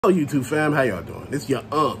Hello YouTube fam, how y'all doing? This is your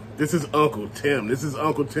This is Uncle Tim. This is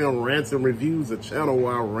Uncle Tim Rants and Reviews, a channel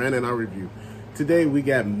where I rant and I review. Today we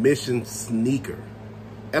got Mission Sneaker,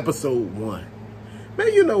 episode 1.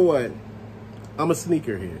 Man, you know what? I'm a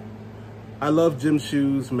sneakerhead. I love gym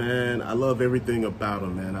shoes, man. I love everything about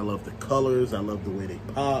them, man. I love the colors. I love the way they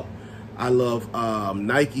pop. I love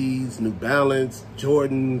Nikes, New Balance,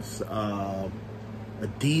 Jordans,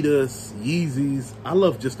 Adidas, Yeezys. I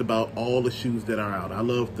love just about all the shoes that are out. I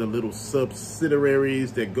love the little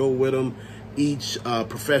subsidiaries that go with them. Each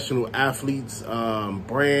professional athlete's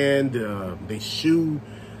brand, they shoe.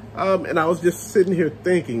 And I was just sitting here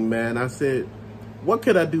thinking, man, I said, what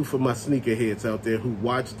could I do for my sneakerheads out there who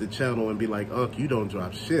watch the channel and be like, Unc, you don't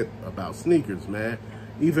drop shit about sneakers, man.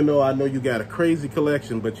 Even though I know you got a crazy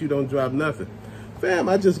collection, but you don't drop nothing. Fam,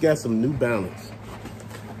 I just got some New Balance.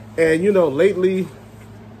 And, you know, lately,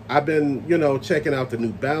 I've been, you know, checking out the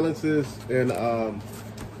New Balances, and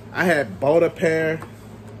I had bought a pair,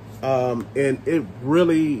 and it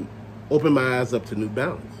really opened my eyes up to New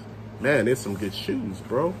Balance. Man, there's some good shoes,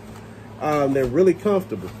 bro. They're really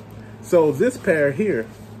comfortable. So this pair here,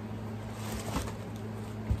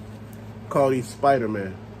 called these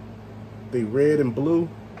Spider-Man. They red and blue.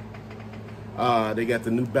 They got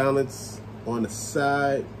the New Balance on the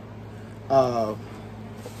side.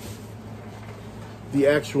 The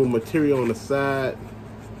actual material on the side,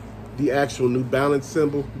 the actual New Balance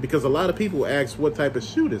symbol, because a lot of people ask what type of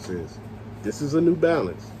shoe this is. This is a New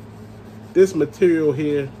Balance. This material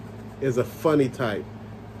here is a funny type.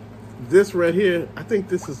 This right here, I think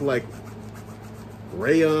this is like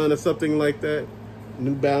rayon or something like that.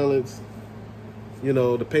 New Balance, you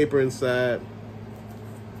know, the paper inside,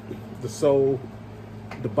 the sole,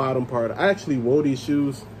 the bottom part. I actually wore these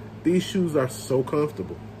shoes. These shoes are so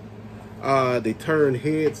comfortable. They turn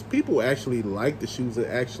heads. People actually like the shoes and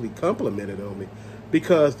actually complimented on me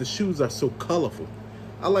because the shoes are so colorful.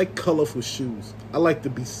 I like colorful shoes. I like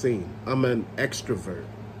to be seen. I'm an extrovert.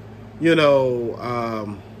 You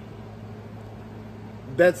know,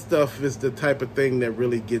 that stuff is the type of thing that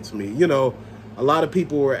really gets me. You know, a lot of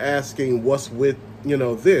people were asking what's with, you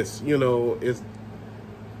know, this, you know, is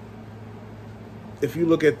if you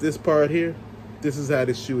look at this part here, this is how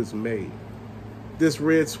this shoe is made. This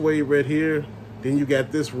red suede right here, then you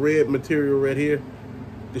got this red material right here.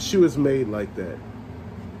 The shoe is made like that.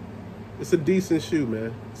 It's a decent shoe,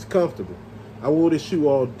 man. It's comfortable. I wore this shoe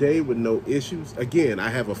all day with no issues. Again, I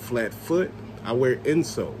have a flat foot. I wear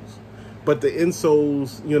insoles. But the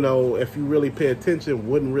insoles, you know, if you really pay attention,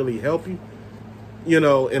 wouldn't really help you, you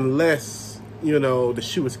know, unless, you know, the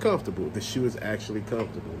shoe is comfortable. The shoe is actually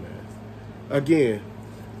comfortable, man. Again,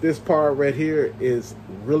 this part right here is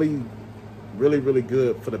really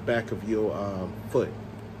good for the back of your foot,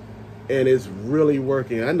 and it's really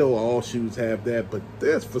working. I know all shoes have that, but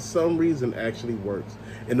this for some reason actually works.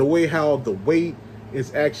 And the way how the weight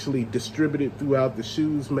is actually distributed throughout the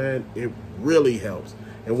shoes, man, it really helps.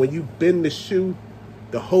 And when you bend the shoe,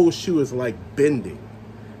 the whole shoe is like bending,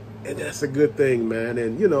 and that's a good thing, man.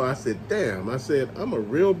 And you know, I said, damn, I said, I'm a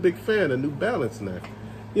real big fan of New Balance now.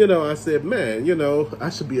 You know, I said, man, you know, I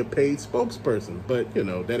should be a paid spokesperson, but, you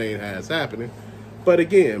know, that ain't how it's happening. But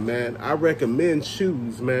again, man, I recommend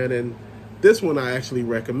shoes, man, and this one I actually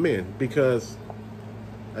recommend because,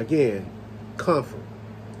 again, comfort.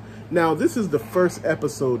 Now, this is the first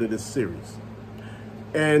episode of this series.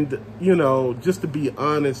 And, you know, just to be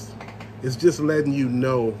honest, it's just letting you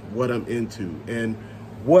know what I'm into and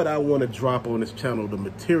what I want to drop on this channel, the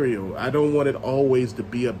material. I don't want it always to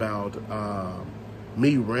be about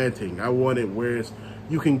me ranting. I want it where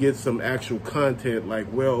you can get some actual content like,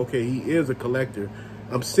 well, okay, he is a collector.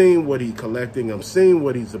 I'm seeing what he's collecting. I'm seeing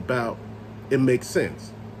what he's about. It makes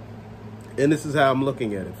sense. And this is how I'm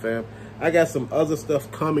looking at it, fam. I got some other stuff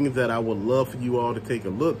coming that I would love for you all to take a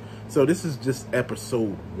look. So this is just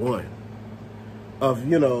episode 1 of,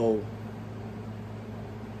 you know,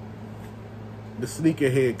 the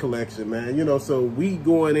sneakerhead collection, man. You know, so we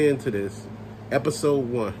going into this episode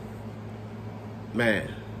 1.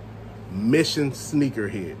 Man, Mission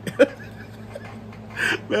Sneakerhead.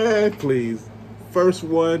 Man, please. First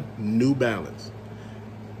one, New Balance.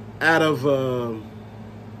 Out of,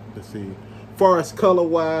 let's see, far as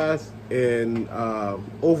color-wise and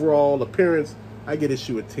overall appearance, I get this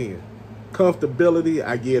shoe a 10. Comfortability,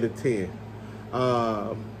 I get a 10.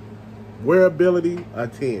 Wearability, a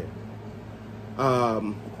 10.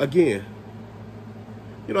 Again,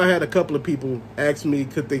 you know, I had a couple of people ask me,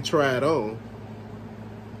 could they try it on?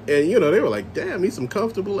 And, you know, they were like, damn, these some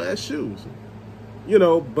comfortable ass shoes. You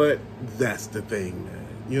know, but that's the thing, man.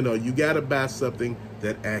 You know, you got to buy something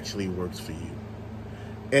that actually works for you.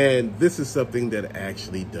 And this is something that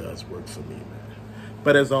actually does work for me, man.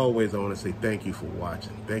 But as always, I want to say thank you for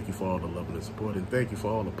watching. Thank you for all the love and the support, and thank you for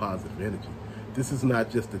all the positive energy. This is not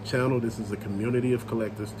just a channel. This is a community of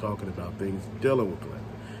collectors talking about things dealing with collecting.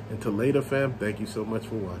 Until later, fam, thank you so much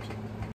for watching.